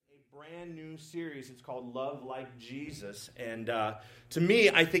brand new series. It's called Love Like Jesus. And to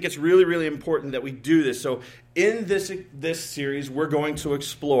me, I think it's really, really important that we do this. So in this series, we're going to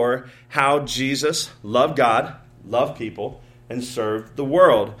explore how Jesus loved God, loved people, and served the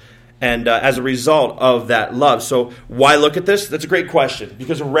world. And as a result of that love. So why look at this? That's a great question.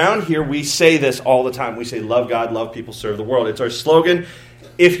 Because around here, we say this all the time. We say, love God, love people, serve the world. It's our slogan.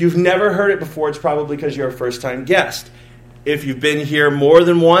 If you've never heard it before, it's probably because you're a first-time guest. If you've been here more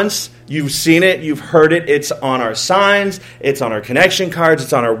than once, you've seen it, you've heard it. It's on our signs, it's on our connection cards,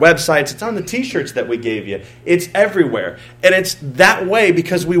 it's on our websites, it's on the t-shirts that we gave you. It's everywhere. And it's that way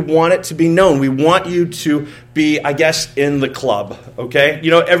because we want it to be known. We want you to be, I guess, in the club, okay?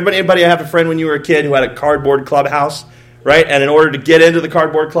 You know, anybody have a friend when you were a kid who had a cardboard clubhouse, right? And in order to get into the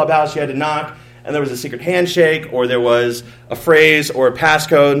cardboard clubhouse, you had to knock, and there was a secret handshake, or there was a phrase or a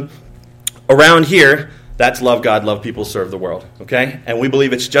passcode. Around here, that's love God, love people, serve the world, okay? And we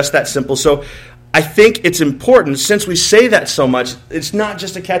believe it's just that simple. So I think it's important, since we say that so much, it's not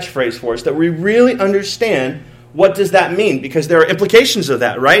just a catchphrase for us, that we really understand what does that mean, because there are implications of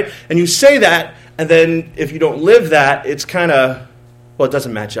that, right? And you say that, and then if you don't live that, it's kind of, well, it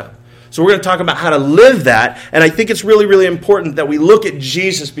doesn't match up. So we're going to talk about how to live that, and I think it's really, really important that we look at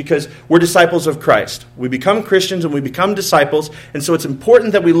Jesus because we're disciples of Christ. We become Christians and we become disciples, and so it's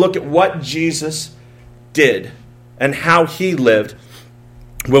important that we look at what Jesus did and how he lived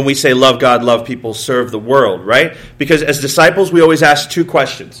when we say love God, love people, serve the world, right? Because as disciples, we always ask two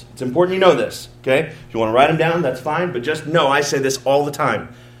questions. It's important you know this, okay? If you want to write them down, that's fine, but just know I say this all the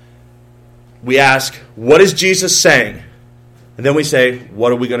time. We ask, what is Jesus saying? And then we say,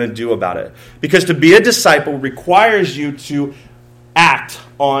 what are we going to do about it? Because to be a disciple requires you to act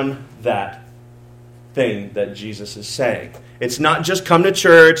on that thing that Jesus is saying. It's not just come to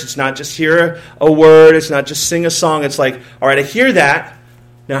church. It's not just hear a word. It's not just sing a song. It's like, all right, I hear that.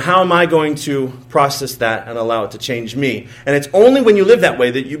 Now, how am I going to process that and allow it to change me? And it's only when you live that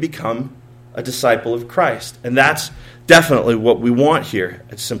way that you become a disciple of Christ. And that's definitely what we want here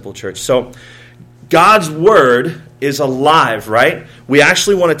at Simple Church. So God's word is alive, right? We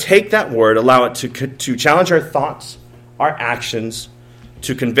actually want to take that word, allow it to challenge our thoughts, our actions,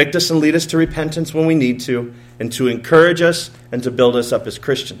 to convict us and lead us to repentance when we need to, and to encourage us and to build us up as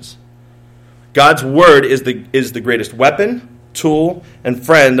Christians. God's word is the greatest weapon, tool, and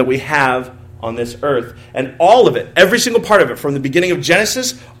friend that we have on this earth. And all of it, every single part of it, from the beginning of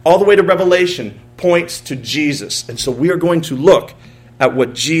Genesis all the way to Revelation, points to Jesus. And so we are going to look at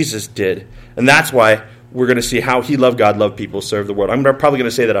what Jesus did. And that's why we're going to see how he loved God, loved people, served the world. I'm probably going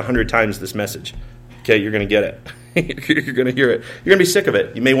to say that 100 times this message. Okay, you're going to get it. You're going to hear it. You're going to be sick of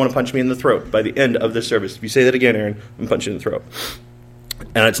it. You may want to punch me in the throat by the end of the service. If you say that again, Aaron, I'm going to punch you in the throat.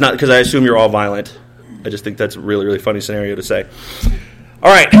 And it's not because I assume you're all violent. I just think that's a really, really funny scenario to say.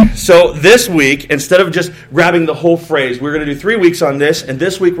 All right, so this week, instead of just grabbing the whole phrase, we're going to do 3 weeks on this, and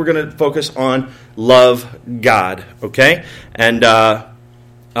this week we're going to focus on love God, okay? And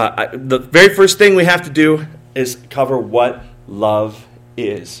the very first thing we have to do is cover what love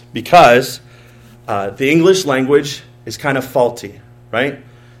is, because the English language is kind of faulty, right?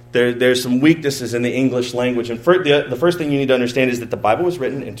 There's some weaknesses in the English language. And the first thing you need to understand is that the Bible was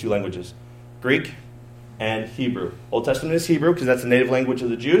written in two languages, Greek and Hebrew. Old Testament is Hebrew because that's the native language of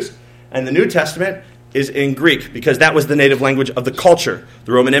the Jews. And the New Testament is in Greek because that was the native language of the culture.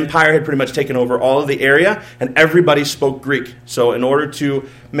 The Roman Empire had pretty much taken over all of the area, and everybody spoke Greek. So in order to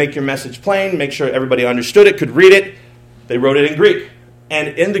make your message plain, make sure everybody understood it, could read it, they wrote it in Greek. And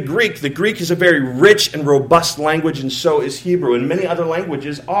in the Greek is a very rich and robust language, and so is Hebrew, and many other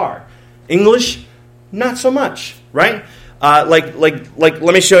languages are. English, not so much, right? Like, let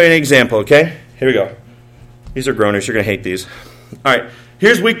me show you an example, okay? Here we go. These are groaners. You're going to hate these. All right.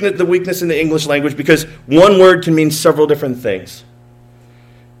 Here's the weakness in the English language, because one word can mean several different things.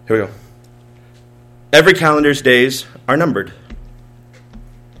 Here we go. Every calendar's days are numbered.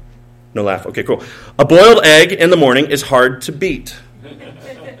 No laugh. Okay, cool. A boiled egg in the morning is hard to beat.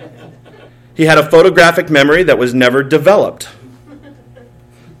 He had a photographic memory that was never developed.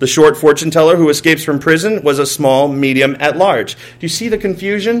 The short fortune teller who escapes from prison was a small medium at large. Do you see the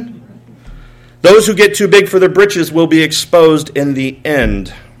confusion? Those who get too big for their britches will be exposed in the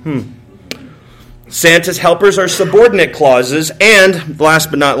end. Santa's helpers are subordinate clauses. And, last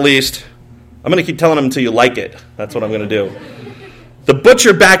but not least, I'm going to keep telling them until you like it. That's what I'm going to do. The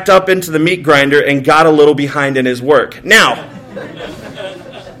butcher backed up into the meat grinder and got a little behind in his work.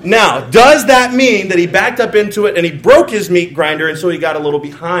 Now, does that mean that he backed up into it and he broke his meat grinder and so he got a little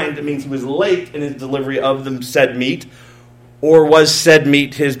behind? It means he was late in his delivery of the said meat. Or was said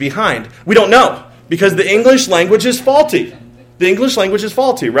meat his behind? We don't know, because the English language is faulty. The English language is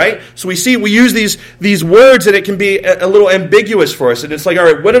faulty, right? So we use these words, and it can be a little ambiguous for us. And it's like, all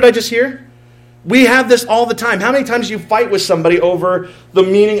right, what did I just hear? We have this all the time. How many times do you fight with somebody over the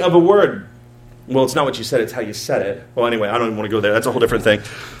meaning of a word? Well, it's not what you said, it's how you said it. Well, anyway, I don't even want to go there. That's a whole different thing.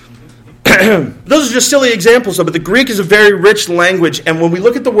 Those are just silly examples, though, but the Greek is a very rich language, and when we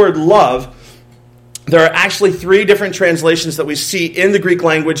look at the word love, there are actually 3 different translations that we see in the Greek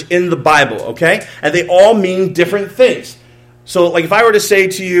language in the Bible, okay? And they all mean different things. So, like, if I were to say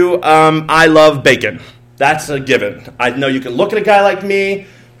to you, I love bacon, that's a given. I know you can look at a guy like me,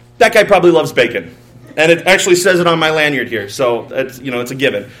 that guy probably loves bacon. And it actually says it on my lanyard here, so it's a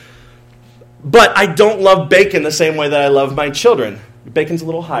given. But I don't love bacon the same way that I love my children. Bacon's a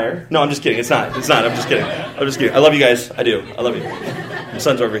little higher. No, I'm just kidding. It's not. I'm just kidding. I love you guys. I do. I love you. My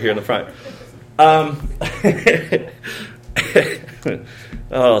son's over here in the front.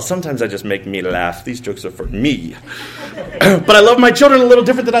 Sometimes I just make me laugh. These jokes are for me. But I love my children a little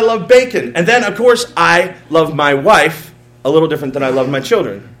different than I love bacon. And then, of course, I love my wife a little different than I love my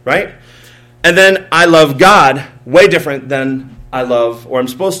children, right? And then I love God way different than I love, or I'm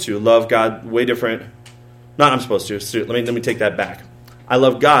supposed to love God way different. Not I'm supposed to. So let me take that back. I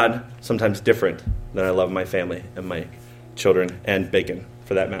love God sometimes different than I love my family and my children and bacon,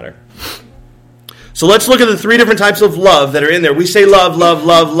 for that matter. So let's look at the 3 different types of love that are in there. We say love, love,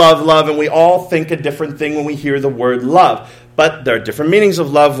 love, love, love, and we all think a different thing when we hear the word love. But there are different meanings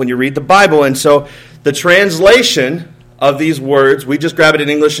of love when you read the Bible, and so the translation of these words, we just grab it in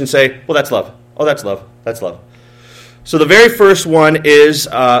English and say, well, that's love. Oh, that's love. That's love. So the very first one is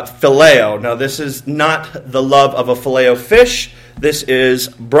phileo. Now, this is not the love of a filet of fish. This is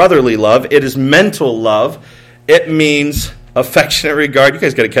brotherly love. It is mental love. It means affectionate regard. You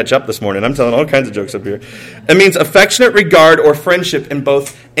guys got to catch up this morning. I'm telling all kinds of jokes up here. It means affectionate regard or friendship in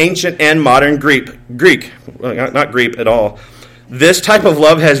both ancient and modern Greek. Well, not Greek at all. This type of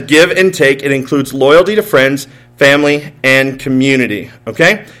love has give and take. It includes loyalty to friends, family, and community.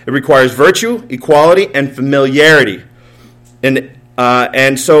 Okay? It requires virtue, equality, and familiarity.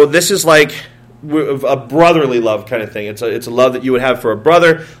 And so this is like a brotherly love kind of thing. It's a love that you would have for a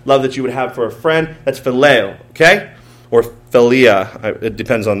brother, love that you would have for a friend. That's phileo, okay? Or philia. It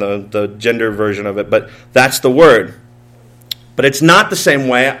depends on the gender version of it, but that's the word. But it's not the same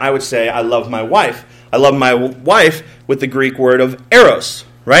way I would say I love my wife. I love my wife with the Greek word of eros,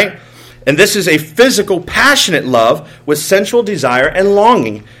 right? And this is a physical, passionate love with sensual desire and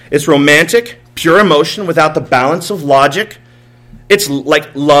longing. It's romantic, pure emotion without the balance of logic. It's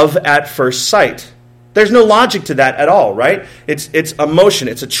like love at first sight. There's no logic to that at all, right? It's emotion,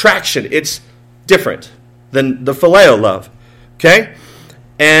 it's attraction, it's different than the phileo love, okay?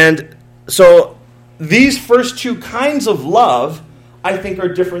 And so these first 2 kinds of love, I think, are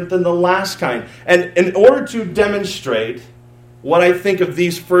different than the last kind. And in order to demonstrate what I think of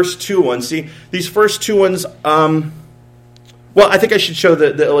these first 2 ones, see, these first 2 ones, well, I think I should show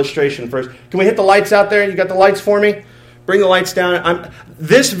the illustration first. Can we hit the lights out there? You got the lights for me? Bring the lights down.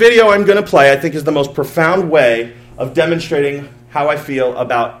 This video I'm going to play, I think, is the most profound way of demonstrating how I feel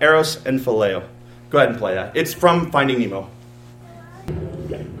about eros and phileo. Go ahead and play that. It's from Finding Nemo.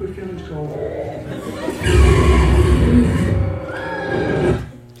 Yeah, good feelings go.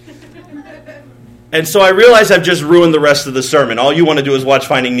 And so I realize I've just ruined the rest of the sermon. All you want to do is watch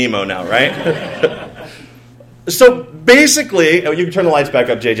Finding Nemo now, right? So basically, you can turn the lights back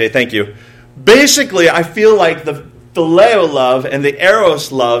up, JJ, thank you. Basically, I feel like the phileo love and the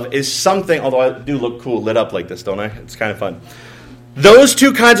eros love is something, although I do look cool lit up like this, don't I? It's kind of fun. Those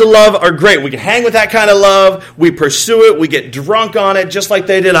 2 kinds of love are great. We can hang with that kind of love. We pursue it. We get drunk on it just like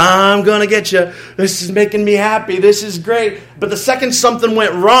they did. I'm going to get you. This is making me happy. This is great. But the second something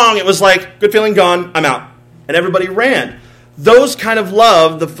went wrong, it was like, good feeling gone. I'm out. And everybody ran. Those kind of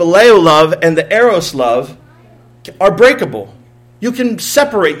love, the phileo love and the eros love, are breakable. You can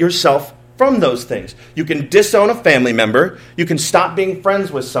separate yourself from those things. You can disown a family member. You can stop being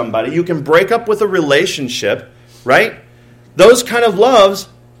friends with somebody. You can break up with a relationship, right? Those kind of loves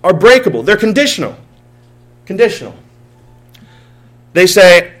are breakable. They're conditional. Conditional. They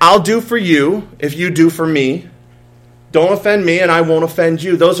say, I'll do for you if you do for me. Don't offend me and I won't offend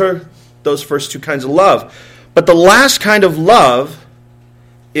you. Those are those first 2 kinds of love. But the last kind of love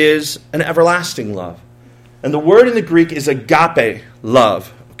is an everlasting love. And the word in the Greek is agape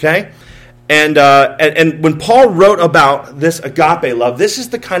love. Okay? And when Paul wrote about this agape love, this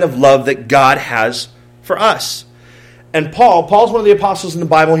is the kind of love that God has for us. And Paul's one of the apostles in the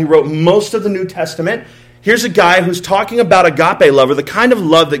Bible. He wrote most of the New Testament. Here's a guy who's talking about agape love, or the kind of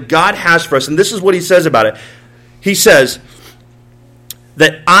love that God has for us. And this is what he says about it. He says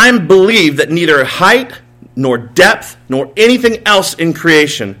that I believe that neither height, nor depth, nor anything else in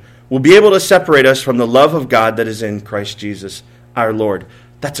creation will be able to separate us from the love of God that is in Christ Jesus, our Lord.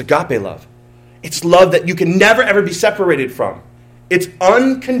 That's agape love. It's love that you can never, ever be separated from. It's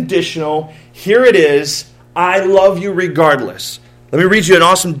unconditional. Here it is. I love you regardless. Let me read you an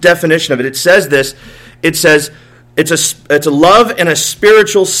awesome definition of it. It says this. It says, it's a love in a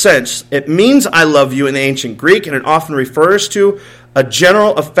spiritual sense. It means I love you in the ancient Greek, and it often refers to a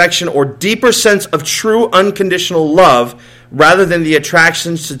general affection or deeper sense of true unconditional love rather than the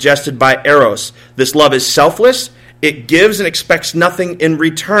attraction suggested by eros. This love is selfless. It gives and expects nothing in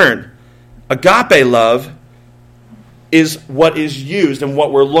return. Agape love is what is used and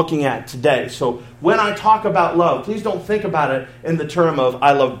what we're looking at today. So when I talk about love, please don't think about it in the term of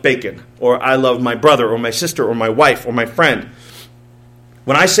I love bacon, or I love my brother, or my sister, or my wife, or my friend.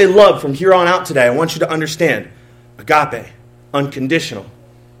 When I say love from here on out today, I want you to understand agape, unconditional,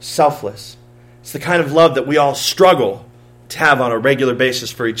 selfless. It's the kind of love that we all struggle to have on a regular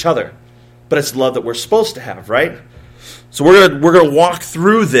basis for each other. But it's the love that we're supposed to have, right? So we're going to walk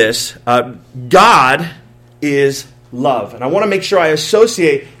through this. God is love. And I want to make sure I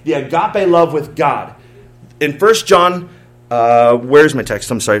associate the agape love with God. In 1 John, where's my text?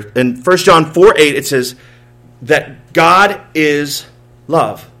 I'm sorry. In 1 John 4:8, it says that God is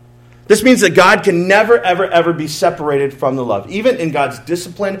love. This means that God can never, ever, ever be separated from the love. Even in God's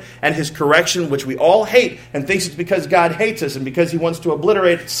discipline and his correction, which we all hate and thinks it's because God hates us and because he wants to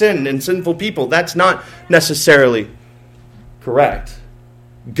obliterate sin and sinful people. That's not necessarily correct.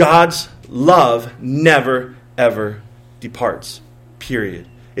 God's love never, ever departs. Period.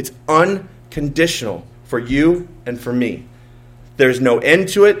 It's unconditional for you and for me. There's no end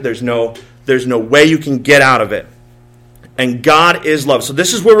to it. There's no way you can get out of it. And God is love. So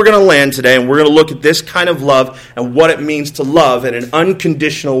this is where we're going to land today, and we're going to look at this kind of love and what it means to love in an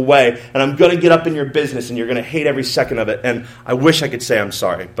unconditional way. And I'm going to get up in your business, and you're going to hate every second of it. And I wish I could say I'm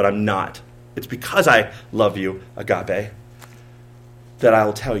sorry, but I'm not. It's because I love you, agape, that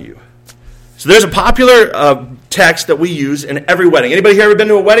I'll tell you. So there's a popular text that we use in every wedding. Anybody here ever been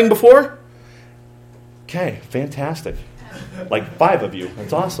to a wedding before? Okay, fantastic. Like 5 of you.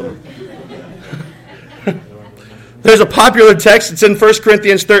 That's awesome. There's a popular text. It's in 1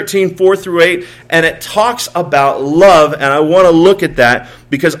 Corinthians 13, 4 through 8, and it talks about love, and I want to look at that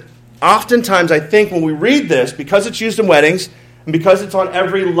because oftentimes I think when we read this, because it's used in weddings, and because it's on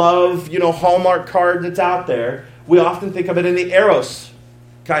every love, Hallmark card that's out there, we often think of it in the eros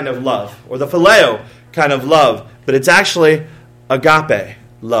kind of love, or the phileo kind of love, but it's actually agape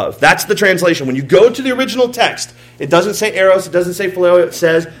love. That's the translation. When you go to the original text, it doesn't say eros, it doesn't say phileo, it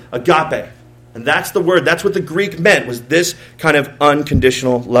says agape. And that's the word. That's what the Greek meant, was this kind of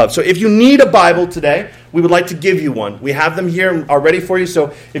unconditional love. So if you need a Bible today, we would like to give you one. We have them here already for you.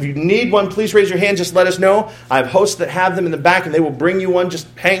 So if you need one, please raise your hand. Just let us know. I have hosts that have them in the back, and they will bring you one. Just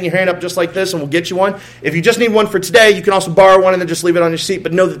hang your hand up just like this, and we'll get you one. If you just need one for today, you can also borrow one and then just leave it on your seat.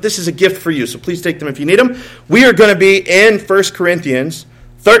 But know that this is a gift for you, so please take them if you need them. We are going to be in 1 Corinthians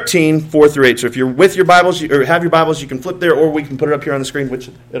 13, 4 through 8. So if you're with your Bibles, or have your Bibles, you can flip there, or we can put it up here on the screen, which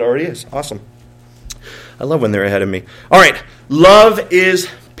it already is. Awesome. I love when they're ahead of me. All right, love is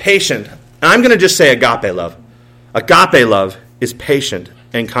patient. And I'm going to just say agape love. Agape love is patient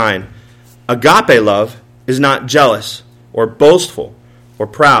and kind. Agape love is not jealous or boastful or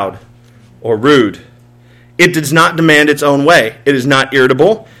proud or rude. It does not demand its own way. It is not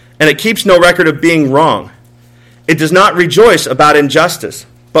irritable, and it keeps no record of being wrong. It does not rejoice about injustice,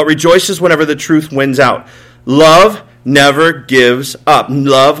 but rejoices whenever the truth wins out. Love never gives up.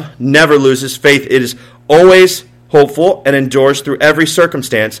 Love never loses faith. It is always hopeful and endures through every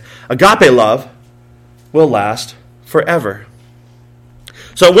circumstance. Agape love will last forever.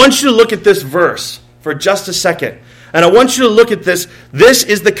 So I want you to look at this verse for just a second. And I want you to look at this. This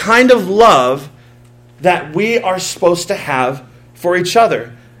is the kind of love that we are supposed to have for each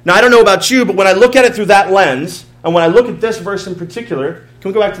other. Now, I don't know about you, but when I look at it through that lens, and when I look at this verse in particular, can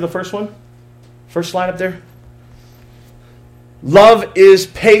we go back to the first one? First slide up there. Love is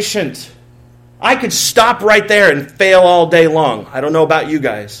patient. I could stop right there and fail all day long. I don't know about you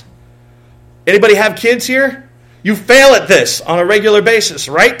guys. Anybody have kids here? You fail at this on a regular basis,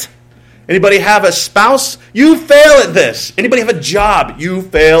 right? Anybody have a spouse? You fail at this. Anybody have a job? You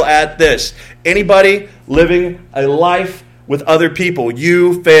fail at this. Anybody living a life with other people?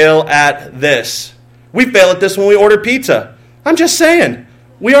 You fail at this. We fail at this when we order pizza. I'm just saying.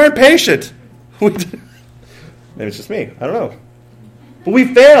 We aren't patient. Maybe it's just me. I don't know. But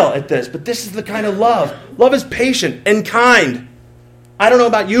we fail at this. But this is the kind of love. Love is patient and kind. I don't know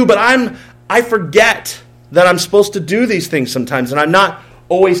about you, but I forget that I'm supposed to do these things sometimes, and I'm not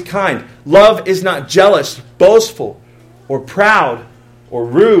always kind. Love is not jealous, boastful, or proud, or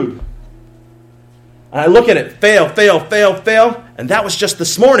rude. And I look at it, fail, fail, fail, fail, and that was just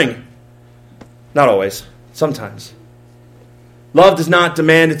this morning. Not always, sometimes. Love does not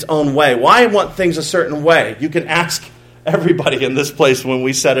demand its own way. Well, I want things a certain way. You can ask everybody in this place when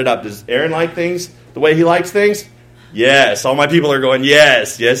we set it up. Does Aaron like things the way he likes things? Yes. All my people are going,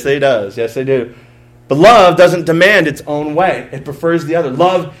 yes. Yes, they does. Yes, they do. But love doesn't demand its own way. It prefers the other.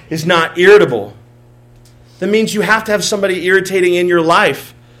 Love is not irritable. That means you have to have somebody irritating in your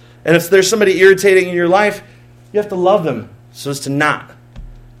life. And if there's somebody irritating in your life, you have to love them so as to not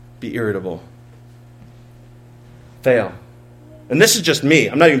be irritable. Fail. And this is just me.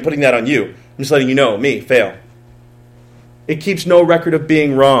 I'm not even putting that on you. I'm just letting you know, me, fail. It keeps no record of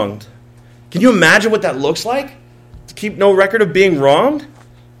being wronged. Can you imagine what that looks like? To keep no record of being wronged?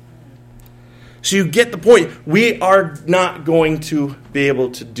 So you get the point. We are not going to be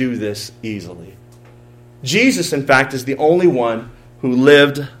able to do this easily. Jesus, in fact, is the only one who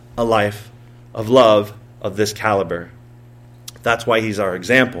lived a life of love of this caliber. That's why he's our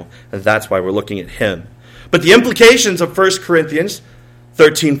example, and that's why we're looking at him. But the implications of 1 Corinthians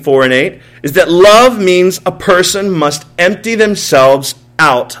 13:4 and 8 is that love means a person must empty themselves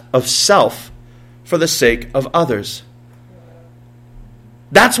out of self for the sake of others.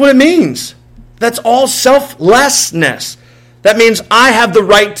 That's what it means. That's all selflessness. That means I have the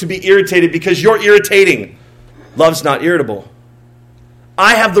right to be irritated because you're irritating. Love's not irritable.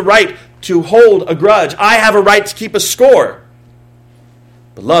 I have the right to hold a grudge. I have a right to keep a score.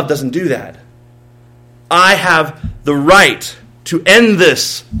 But love doesn't do that. I have the right to end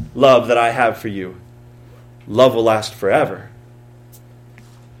this love that I have for you. Love will last forever.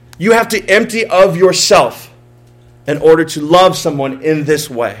 You have to empty of yourself in order to love someone in this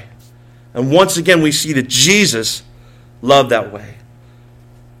way. And once again, we see that Jesus loved that way.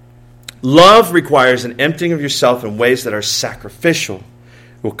 Love requires an emptying of yourself in ways that are sacrificial.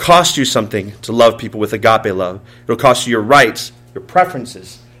 It will cost you something to love people with agape love. It will cost you your rights, your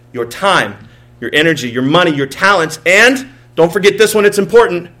preferences, your time, your energy, your money, your talents, and, don't forget this one, it's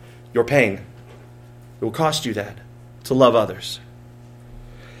important, your pain. It will cost you that to love others.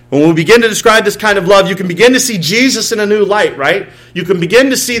 When we begin to describe this kind of love, you can begin to see Jesus in a new light, right? You can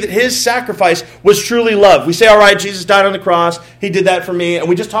begin to see that his sacrifice was truly love. We say, all right, Jesus died on the cross. He did that for me. And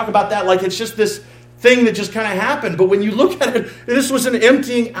we just talk about that like it's just this thing that just kind of happened. But when you look at it, this was an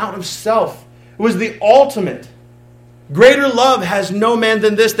emptying out of self. It was the ultimate. Greater love has no man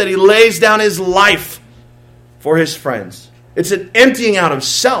than this, that he lays down his life for his friends. It's an emptying out of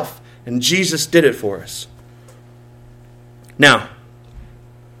self, and Jesus did it for us. Now,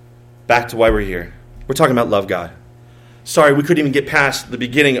 back to why we're here. We're talking about love God. Sorry, we couldn't even get past the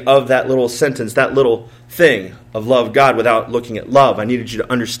beginning of that little sentence, that little thing of love God without looking at love. I needed you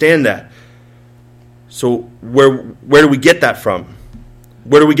to understand that. So where do we get that from?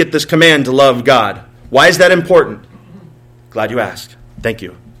 Where do we get this command to love God? Why is that important? Glad you asked. Thank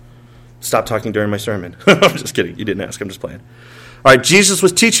you. Stop talking during my sermon. I'm just kidding. You didn't ask. I'm just playing. All right, Jesus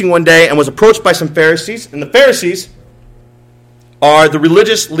was teaching one day and was approached by some Pharisees. And the Pharisees are the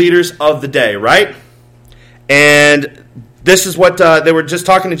religious leaders of the day, right? And this is what they were just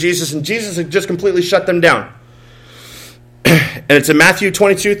talking to Jesus, and Jesus had just completely shut them down. And it's in Matthew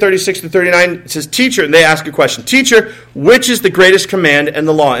 22, 36 to 39. It says, Teacher, and they ask a question. Teacher, which is the greatest command in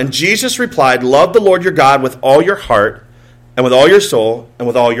the law? And Jesus replied, Love the Lord your God with all your heart, and with all your soul, and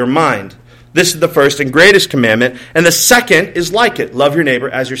with all your mind. This is the first and greatest commandment. And the second is like it. Love your neighbor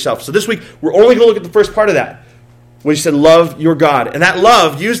as yourself. So this week, we're only going to look at the first part of that. When he said, love your God. And that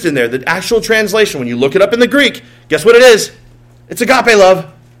love used in there, the actual translation, when you look it up in the Greek, guess what it is? It's agape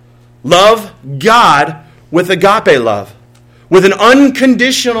love. Love God with agape love. With an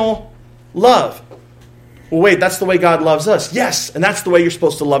unconditional love. Well, wait, that's the way God loves us. Yes, and that's the way you're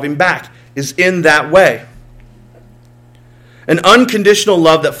supposed to love him back, is in that way. An unconditional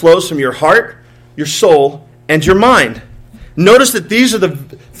love that flows from your heart, your soul, and your mind. Notice that these are the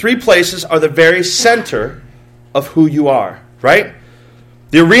three places are the very center of who you are, right?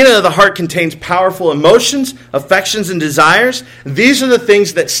 The arena of the heart contains powerful emotions, affections, and desires. These are the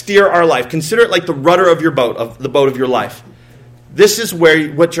things that steer our life. Consider it like the rudder of your boat, of the boat of your life. This is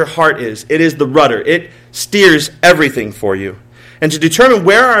what your heart is. It is the rudder. It steers everything for you. And to determine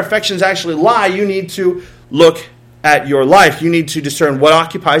where our affections actually lie, you need to look at your life. You need to discern what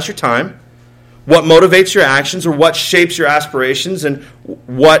occupies your time, what motivates your actions, or what shapes your aspirations, and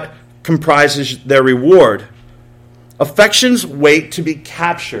what comprises their reward. Affections wait to be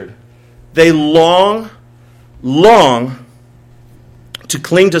captured. They long to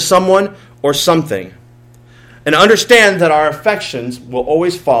cling to someone or something. And understand that our affections will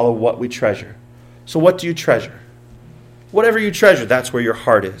always follow what we treasure. So what do you treasure? Whatever you treasure, that's where your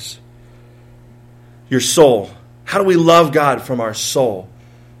heart is. Your soul. How do we love God from our soul?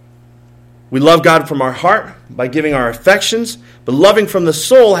 We love God from our heart by giving our affections, but loving from the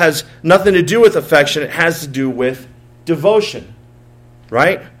soul has nothing to do with affection. It has to do with devotion,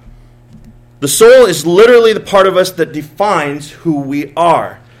 right? The soul is literally the part of us that defines who we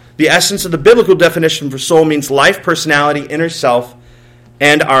are. The essence of the biblical definition for soul means life, personality, inner self,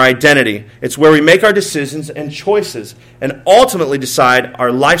 and our identity. It's where we make our decisions and choices and ultimately decide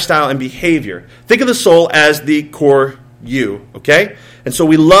our lifestyle and behavior. Think of the soul as the core you, okay? And so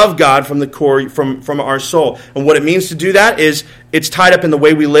we love God from the core, from our soul. And what it means to do that is it's tied up in the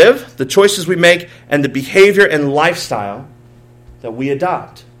way we live, the choices we make, and the behavior and lifestyle that we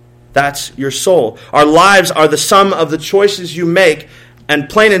adopt. That's your soul. Our lives are the sum of the choices you make, and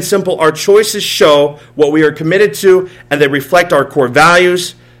plain and simple, our choices show what we are committed to, and they reflect our core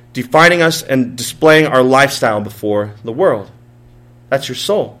values, defining us and displaying our lifestyle before the world. That's your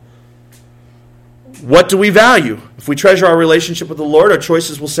soul. What do we value? If we treasure our relationship with the Lord, our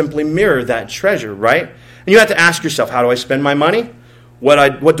choices will simply mirror that treasure, right? And you have to ask yourself, how do I spend my money?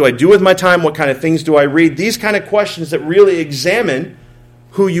 What do I do with my time? What kind of things do I read? These kind of questions that really examine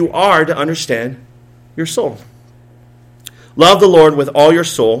who you are to understand your soul. Love the Lord with all your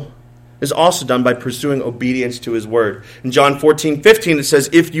soul is also done by pursuing obedience to his word. In John 14:15 it says,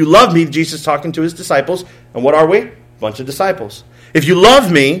 if you love me, Jesus talking to his disciples, and what are we? A bunch of disciples. If you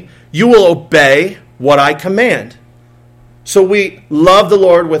love me, you will obey what I command. So we love the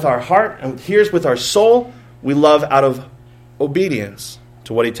Lord with our heart, and here's with our soul, we love out of obedience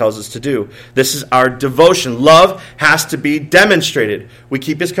to what he tells us to do. This is our devotion. Love has to be demonstrated. We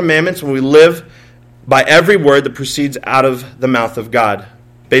keep his commandments when we live by every word that proceeds out of the mouth of God.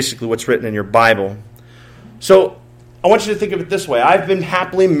 Basically what's written in your Bible. So I want you to think of it this way. I've been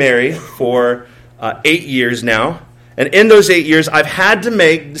happily married for 8 years now. And in those 8 years, I've had to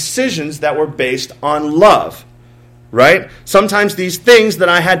make decisions that were based on love. Right? Sometimes these things that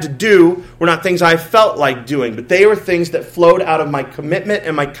I had to do were not things I felt like doing, but they were things that flowed out of my commitment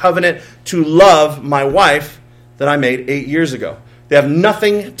and my covenant to love my wife that I made 8 years ago. They have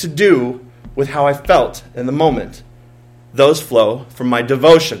nothing to do with how I felt in the moment. Those flow from my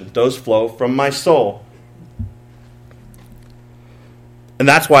devotion. Those flow from my soul. And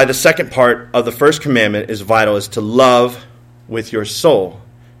that's why the second part of the first commandment is vital, is to love with your soul.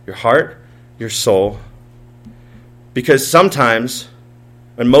 Your heart, your soul. Because sometimes,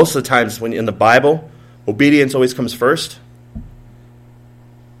 and most of the times when in the Bible, obedience always comes first,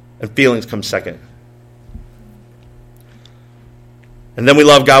 and feelings come second. And then we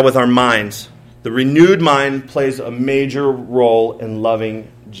love God with our minds. The renewed mind plays a major role in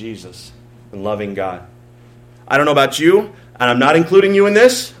loving Jesus and loving God. I don't know about you, and I'm not including you in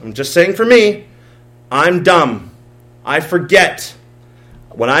this. I'm just saying for me, I'm dumb. I forget.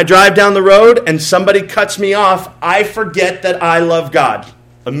 When I drive down the road and somebody cuts me off, I forget that I love God.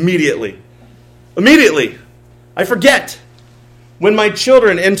 Immediately. I forget. When my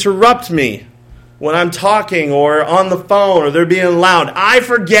children interrupt me when I'm talking or on the phone or they're being loud, I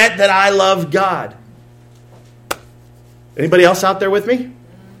forget that I love God. Anybody else out there with me?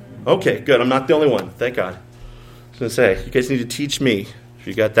 Okay, good. I'm not the only one. Thank God. I was going to say, you guys need to teach me if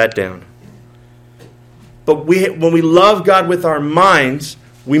you got that down. But when we love God with our minds,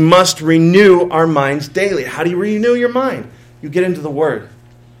 we must renew our minds daily. How do you renew your mind? You get into the Word.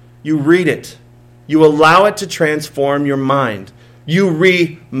 You read it. You allow it to transform your mind. You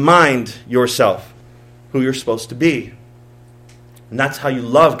remind yourself who you're supposed to be. And that's how you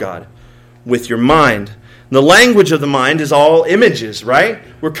love God, with your mind. And the language of the mind is all images, right?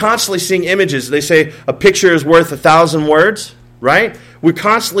 We're constantly seeing images. They say a picture is worth 1,000 words, right? We're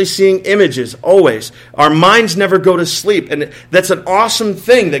constantly seeing images, always. Our minds never go to sleep. And that's an awesome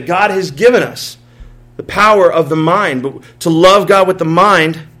thing that God has given us. The power of the mind. But to love God with the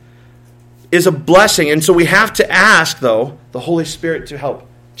mind is a blessing. And so we have to ask, though, the Holy Spirit to help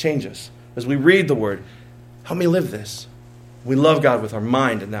change us. As we read the Word, help me live this. We love God with our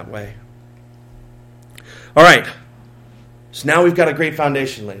mind in that way. All right. So now we've got a great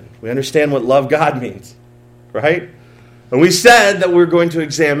foundation laid. We understand what love God means, right? And we said that we're going to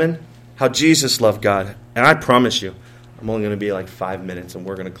examine how Jesus loved God. And I promise you, I'm only going to be like 5 minutes and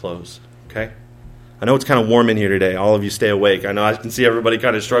we're going to close. Okay? I know it's kind of warm in here today. All of you stay awake. I know I can see everybody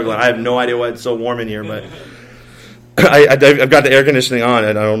kind of struggling. I have no idea why it's so warm in here, but I've got the air conditioning on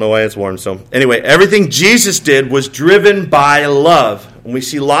and I don't know why it's warm. So anyway, everything Jesus did was driven by love. And we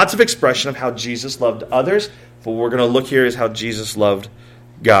see lots of expression of how Jesus loved others. But what we're going to look here is how Jesus loved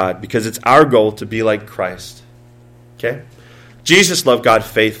God. Because it's our goal to be like Christ. Okay? Jesus loved God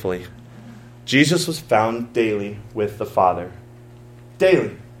faithfully. Jesus was found daily with the Father.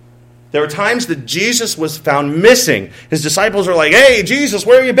 Daily. There were times that Jesus was found missing. His disciples are like, "Hey, Jesus,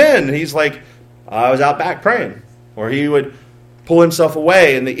 where have you been?" And he's like, "I was out back praying." Or he would pull himself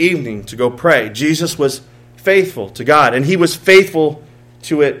away in the evening to go pray. Jesus was faithful to God, and he was faithful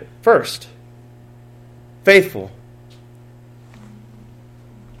to it first. Faithful.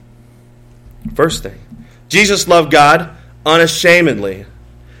 First thing. Jesus loved God unashamedly.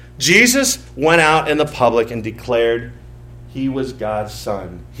 Jesus went out in the public and declared he was God's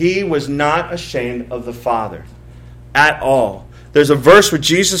son. He was not ashamed of the Father at all. There's a verse where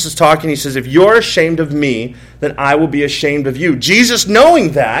Jesus is talking. He says, "If you're ashamed of me, then I will be ashamed of you." Jesus,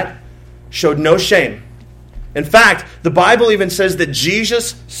 knowing that, showed no shame. In fact, the Bible even says that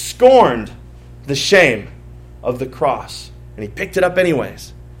Jesus scorned the shame of the cross. And he picked it up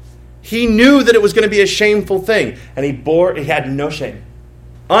anyways. He knew that it was going to be a shameful thing. And he had no shame.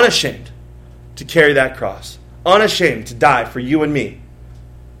 Unashamed to carry that cross. Unashamed to die for you and me.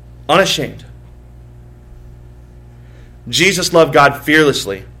 Unashamed. Jesus loved God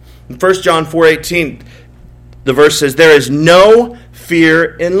fearlessly. In 1 John 4:18, the verse says, "There is no fear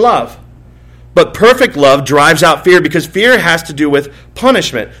in love. But perfect love drives out fear, because fear has to do with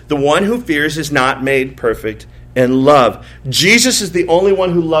punishment. The one who fears is not made perfect in love." Jesus is the only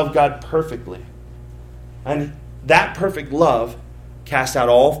one who loved God perfectly. And that perfect love cast out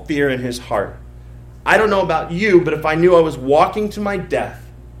all fear in his heart. I don't know about you, but if I knew I was walking to my death,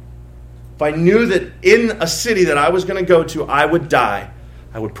 if I knew that in a city that I was going to go to, I would die,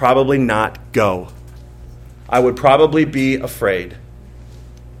 I would probably not go. I would probably be afraid.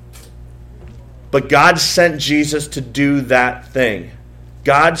 But God sent Jesus to do that thing.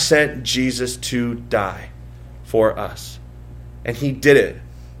 God sent Jesus to die for us. And he did it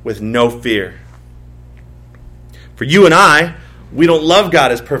with no fear. For you and I, we don't love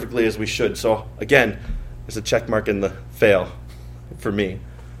God as perfectly as we should. So again, there's a check mark in the fail for me.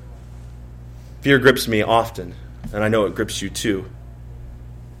 Fear grips me often, and I know it grips you too.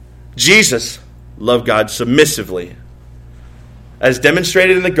 Jesus loved God submissively, as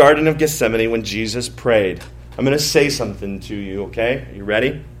demonstrated in the Garden of Gethsemane when Jesus prayed. I'm going to say something to you, okay? Are you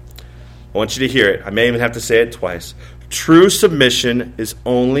ready? I want you to hear it. I may even have to say it twice. True submission is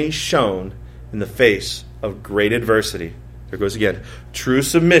only shown in the face of great adversity. There it goes again. True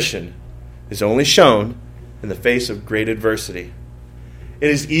submission is only shown in the face of great adversity. It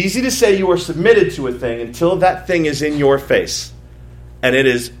is easy to say you are submitted to a thing until that thing is in your face. And it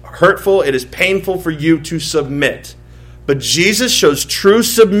is hurtful, it is painful for you to submit. But Jesus shows true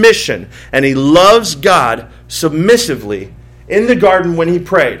submission, and he loves God submissively in the garden when he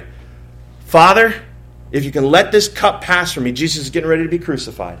prayed. "Father, if you can let this cup pass from me," Jesus is getting ready to be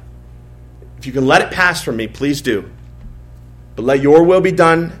crucified. "If you can let it pass from me, please do. But let your will be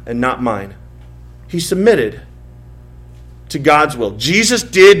done and not mine." He submitted to God's will. Jesus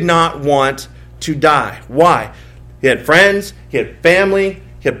did not want to die. Why? He had friends, he had family,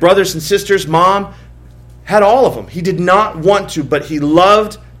 he had brothers and sisters, mom, had all of them. He did not want to, but he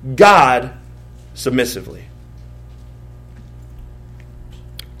loved God submissively.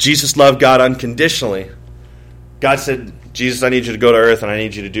 Jesus loved God unconditionally. God said, "Jesus, I need you to go to earth and I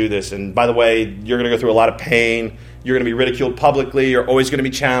need you to do this. And by the way, you're going to go through a lot of pain. You're going to be ridiculed publicly. You're always going to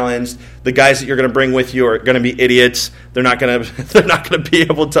be challenged. The guys that you're going to bring with you are going to be idiots. They're not going to be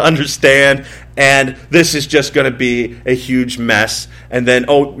able to understand. And this is just going to be a huge mess. And then,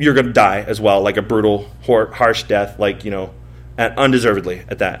 you're going to die as well, like a brutal, harsh death, and undeservedly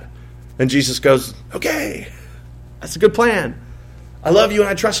at that." And Jesus goes, "Okay, that's a good plan. I love you and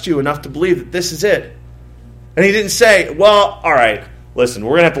I trust you enough to believe that this is it." And he didn't say, "Well, all right, listen,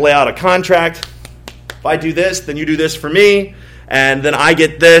 we're going to have to lay out a contract. If I do this, then you do this for me, and then I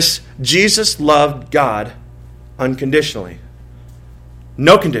get this." Jesus loved God unconditionally.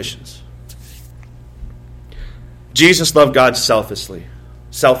 No conditions. Jesus loved God selflessly.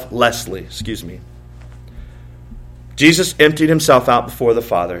 Jesus emptied himself out before the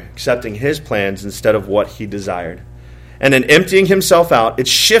Father, accepting his plans instead of what he desired. And in emptying himself out, it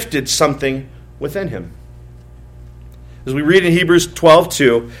shifted something within him. As we read in Hebrews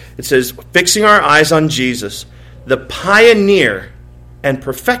 12:2, it says, "Fixing our eyes on Jesus, the pioneer and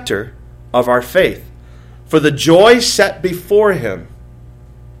perfecter of our faith, for the joy set before him,"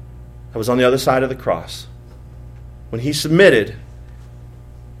 that was on the other side of the cross. When he submitted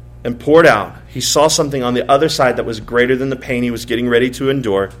and poured out, he saw something on the other side that was greater than the pain he was getting ready to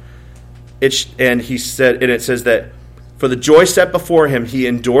endure. It says that for the joy set before him, he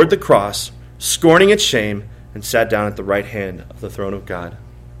endured the cross, scorning its shame, and sat down at the right hand of the throne of God.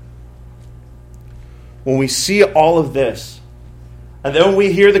 when we see all of this, and then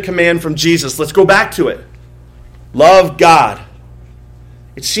we hear the command from Jesus, let's go back to it. Love God.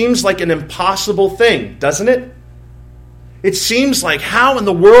 It seems like an impossible thing, doesn't it? It seems like, how in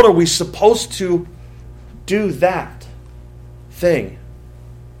the world are we supposed to do that thing?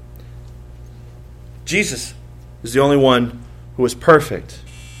 Jesus is the only one who is perfect.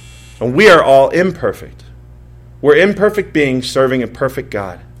 And we are all imperfect. We're imperfect beings serving a perfect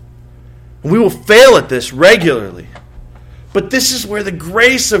God. And we will fail at this regularly. But this is where the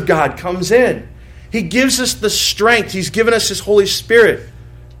grace of God comes in. He gives us the strength. He's given us His Holy Spirit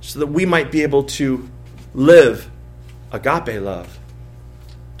so that we might be able to live agape love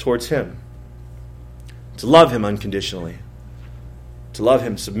towards Him. To love Him unconditionally. To love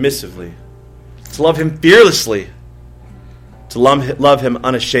Him submissively. To love Him fearlessly. To love Him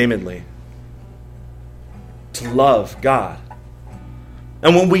unashamedly. To love God.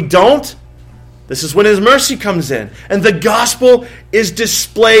 And when we don't, this is when His mercy comes in. And the gospel is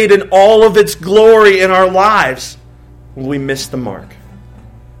displayed in all of its glory in our lives when we miss the mark.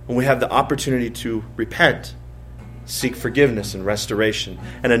 When we have the opportunity to repent, seek forgiveness and restoration,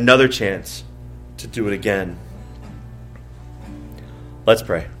 and another chance to do it again. Let's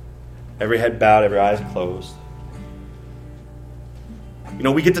pray. Every head bowed, every eye closed. You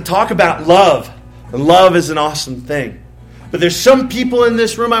know, we get to talk about love, and love is an awesome thing. But there's some people in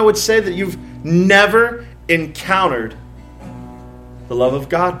this room, I would say, that you've never encountered the love of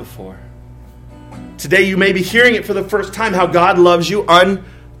God before. Today you may be hearing it for the first time, how God loves you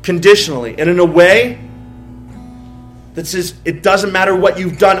unconditionally and in a way that says, it doesn't matter what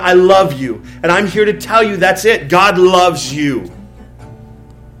you've done, I love you. And I'm here to tell you that's it. God loves you.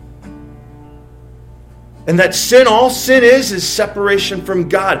 And that sin, all sin is separation from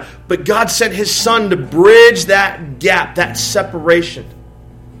God. But God sent His Son to bridge that gap, that separation.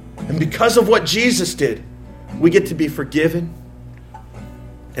 And because of what Jesus did, we get to be forgiven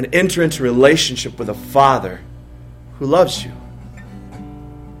and enter into relationship with a Father who loves you.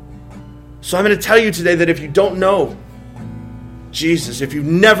 So I'm going to tell you today that if you don't know Jesus, if you've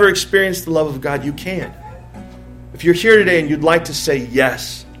never experienced the love of God, you can. If you're here today and you'd like to say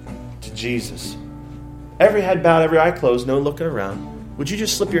yes to Jesus, every head bowed, every eye closed, no looking around, would you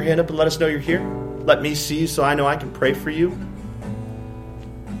just slip your hand up and let us know you're here? Let me see you so I know I can pray for you.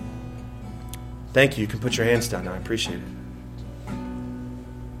 Thank you. You can put your hands down now. I appreciate it.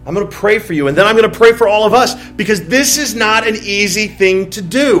 I'm going to pray for you, and then I'm going to pray for all of us, because this is not an easy thing to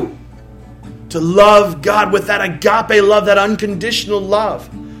do. To love God with that agape love, that unconditional love.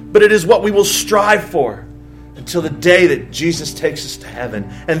 But it is what we will strive for until the day that Jesus takes us to heaven.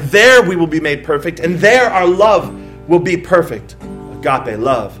 And there we will be made perfect, and there our love will be perfect. Agape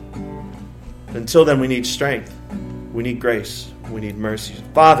love. Until then, we need strength. We need grace. We need mercy.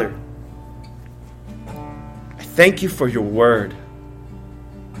 Father, I thank you for your word.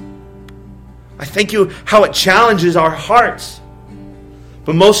 I thank you how it challenges our hearts.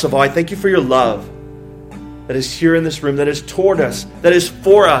 But most of all, I thank you for your love that is here in this room, that is toward us, that is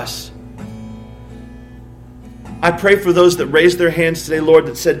for us. I pray for those that raised their hands today, Lord,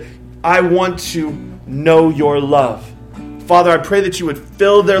 that said, I want to know your love. Father, I pray that you would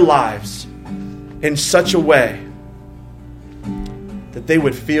fill their lives in such a way that they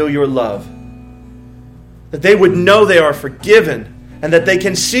would feel your love, that they would know they are forgiven, and that they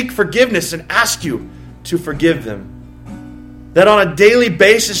can seek forgiveness and ask you to forgive them. That on a daily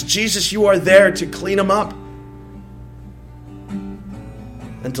basis, Jesus, you are there to clean them up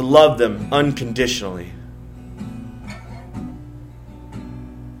and to love them unconditionally.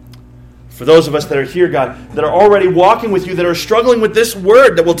 For those of us that are here, God, that are already walking with you, that are struggling with this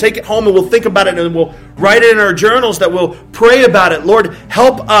word, that we'll take it home and we'll think about it and we'll write it in our journals, that we'll pray about it. Lord,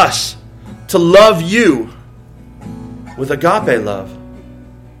 help us to love you with agape love.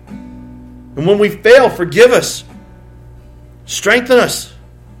 And when we fail, forgive us. Strengthen us.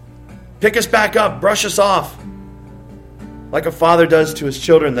 Pick us back up. Brush us off. Like a father does to his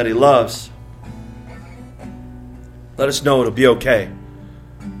children that he loves. Let us know it'll be okay.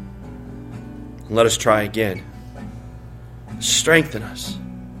 And let us try again. Strengthen us.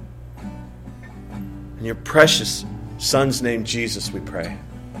 In your precious Son's name, Jesus, we pray.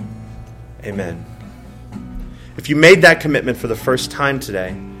 Amen. If you made that commitment for the first time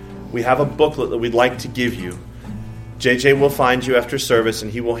today, we have a booklet that we'd like to give you. JJ will find you after service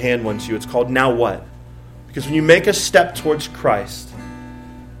and he will hand one to you. It's called Now What? Because when you make a step towards Christ,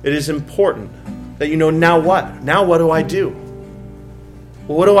 it is important that you know, now what? Now what do I do?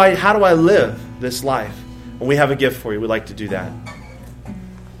 Well, how do I live this life? And we have a gift for you. We'd like to do that.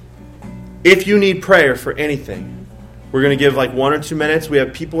 If you need prayer for anything, We're going to give like 1 or 2 minutes. We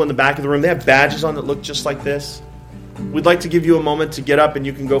have people in the back of the room. They have badges on that look just like this. We'd like to give you a moment to get up, and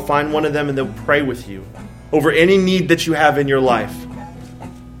you can go find one of them, and they'll pray with you over any need that you have in your life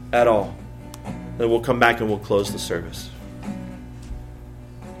at all. Then we'll come back and we'll close the service.